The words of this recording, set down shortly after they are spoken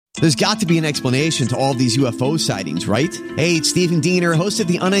There's got to be an explanation to all these UFO sightings, right? Hey, it's Stephen Diener, host of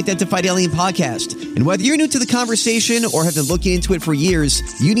the Unidentified Alien Podcast. And whether you're new to the conversation or have been looking into it for years,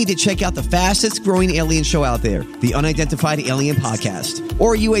 you need to check out the fastest growing alien show out there, the Unidentified Alien Podcast,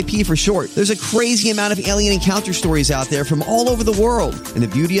 or UAP for short. There's a crazy amount of alien encounter stories out there from all over the world. And the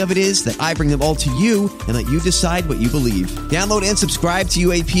beauty of it is that I bring them all to you and let you decide what you believe. Download and subscribe to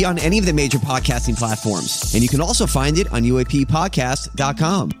UAP on any of the major podcasting platforms. And you can also find it on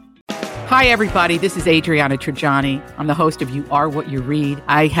UAPpodcast.com. Hi, everybody. This is Adriana Trajani. I'm the host of You Are What You Read.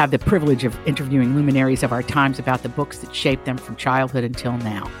 I have the privilege of interviewing luminaries of our times about the books that shaped them from childhood until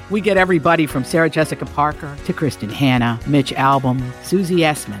now. We get everybody from Sarah Jessica Parker to Kristen Hanna, Mitch Albom, Susie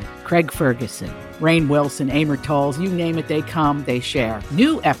Essman, Craig Ferguson, Rainn Wilson, Amor Tolls, you name it, they come, they share.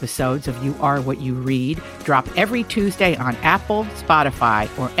 New episodes of You Are What You Read drop every Tuesday on Apple, Spotify,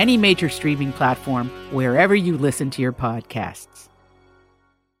 or any major streaming platform wherever you listen to your podcasts.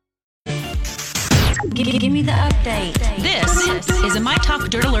 Give me the update. This is a My Talk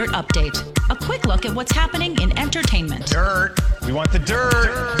Dirt Alert update. A quick look at what's happening in entertainment. Dirt. We want the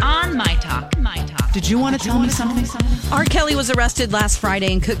dirt. On My Talk. My Talk. Did you want to tell me something? R. Kelly was arrested last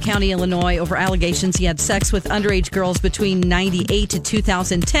Friday in Cook County, Illinois, over allegations he had sex with underage girls between 1998 to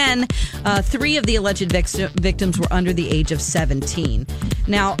 2010. 3 of the alleged victims were under the age of 17.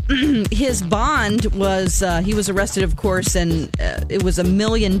 Now, his bond was, he was arrested, of course, and it was $1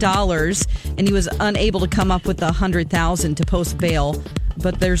 million, and he was unable to come up with $100,000 to post bail.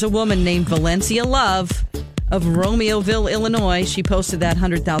 But there's a woman named Valencia Love of Romeoville, Illinois. She posted that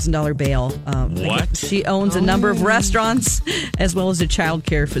 $100,000 bail. What? She owns a number of restaurants as well as a child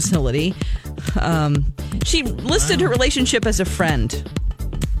care facility. She listed her relationship as a friend.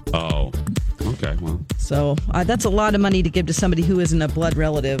 Oh, okay. Well, so that's a lot of money to give to somebody who isn't a blood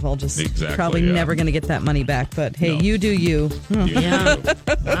relative. I'll just probably never going to get that money back. But hey, you do you. Yeah.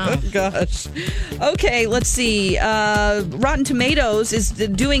 Wow. Gosh. Okay, let's see. Rotten Tomatoes is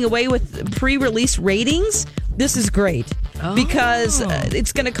doing away with pre-release ratings. This is great because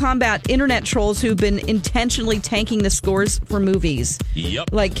it's going to combat internet trolls who've been intentionally tanking the scores for movies.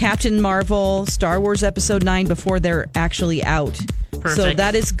 Yep. Like Captain Marvel, Star Wars Episode 9 before they're actually out. Perfect. So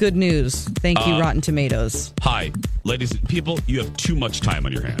that is good news. Thank you, Rotten Tomatoes. Hi, ladies and people. You have too much time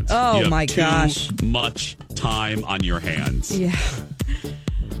on your hands. Oh, my gosh. Too much time on your hands. Yeah.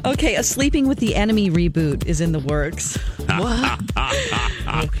 Okay, a Sleeping with the Enemy reboot is in the works. What?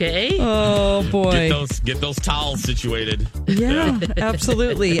 Okay. Oh, boy. Get those towels situated. Yeah,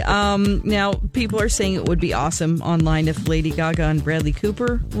 absolutely. Now, people are saying it would be awesome online if Lady Gaga and Bradley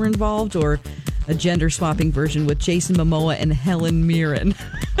Cooper were involved, or a gender-swapping version with Jason Momoa and Helen Mirren.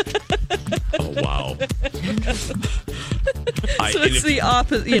 Oh, wow. So it's the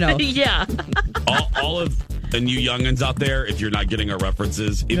opposite, you know. Yeah. All of the new youngins out there, if you're not getting our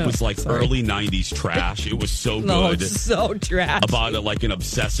references, it was like early 90s trash. It was so good. No, so trash. About like an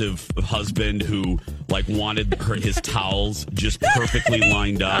obsessive husband who like wanted his towels just perfectly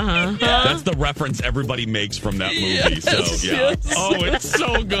lined up. That's the reference everybody makes from that movie. So yeah. Oh, it's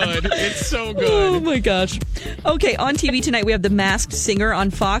so good. It's so good. Oh my gosh. Okay, on TV tonight we have The Masked Singer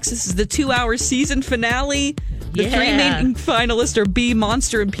on Fox. This is the 2-hour season finale. The 3 main finalists are Bee,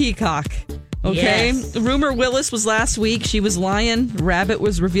 Monster, and Peacock. Okay. Yes. Rumor Willis was last week. She was Lion. Rabbit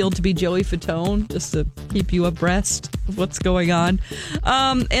was revealed to be Joey Fatone, just to keep you abreast of what's going on.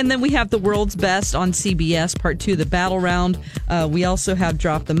 And then we have The World's Best on CBS, Part 2, The Battle Round. We also have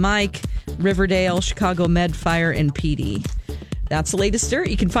Drop the Mic, Riverdale, Chicago Med, Fire, and PD. That's the latest dirt.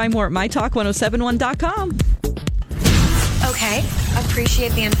 You can find more at mytalk1071.com. Okay,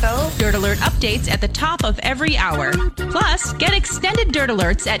 appreciate the info. Dirt Alert updates at the top of every hour. Plus, get extended Dirt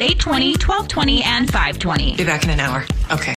Alerts at 8:20, 12:20, and 5:20. Be back in an hour. Okay.